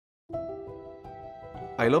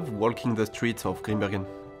I love walking the streets of Grimbergen.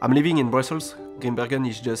 I'm living in Brussels. Grimbergen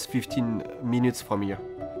is just 15 minutes from here.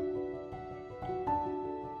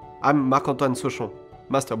 I'm Marc-Antoine,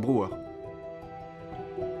 master brewer.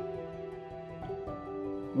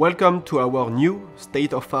 Welcome to our new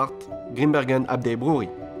state-of-art Grimbergen Abbey Brewery.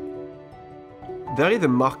 There is a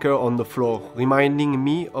marker on the floor reminding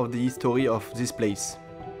me of the history of this place.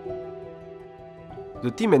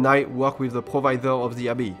 The team and I work with the provider of the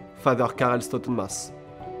abbey, Father Karel Stottenmas,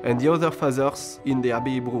 and the other fathers in the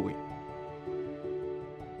Abbey Brewery.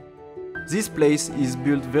 This place is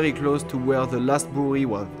built very close to where the last brewery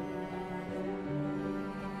was.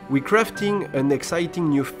 We're crafting an exciting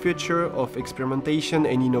new future of experimentation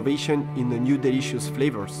and innovation in the new delicious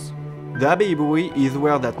flavors. The Abbey Brewery is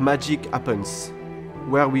where that magic happens,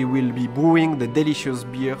 where we will be brewing the delicious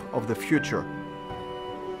beer of the future.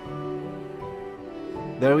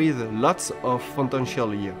 There is lots of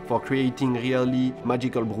potential here for creating really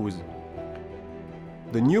magical brews.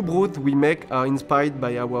 The new brews we make are inspired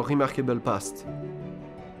by our remarkable past.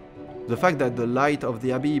 The fact that the light of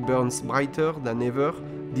the abbey burns brighter than ever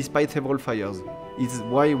despite several fires is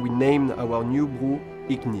why we named our new brew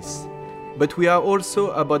Ignis. But we are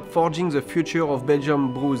also about forging the future of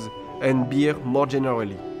Belgian brews and beer more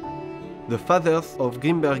generally. The fathers of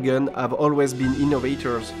Grimbergen have always been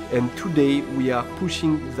innovators, and today we are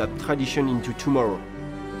pushing that tradition into tomorrow.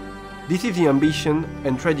 This is the ambition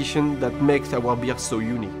and tradition that makes our beer so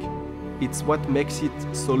unique. It's what makes it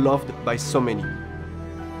so loved by so many.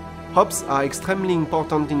 Hops are extremely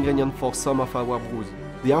important ingredient for some of our brews.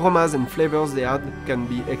 The aromas and flavors they add can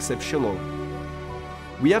be exceptional.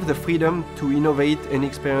 We have the freedom to innovate and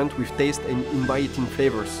experiment with taste and inviting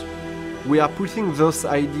flavors. We are pushing those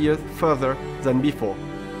ideas further than before,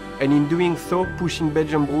 and in doing so pushing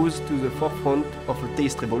Belgian brews to the forefront of a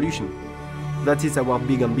taste revolution. That is our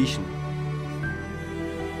big ambition.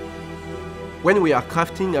 When we are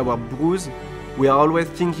crafting our brews, we are always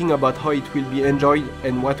thinking about how it will be enjoyed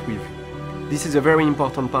and what with. This is a very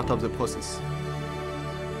important part of the process.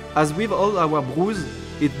 As with all our brews,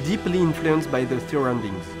 it's deeply influenced by the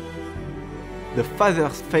surroundings. The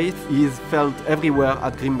Father's faith is felt everywhere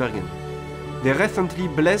at Grimbergen. They recently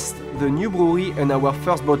blessed the new brewery and our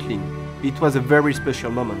first bottling. It was a very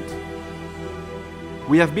special moment.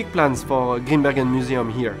 We have big plans for a Grimbergen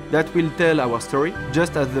Museum here that will tell our story,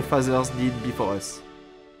 just as the fathers did before us.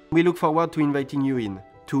 We look forward to inviting you in,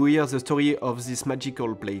 to hear the story of this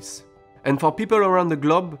magical place, and for people around the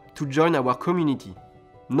globe to join our community.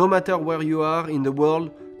 No matter where you are in the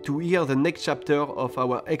world, to hear the next chapter of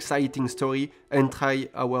our exciting story and try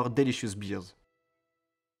our delicious beers.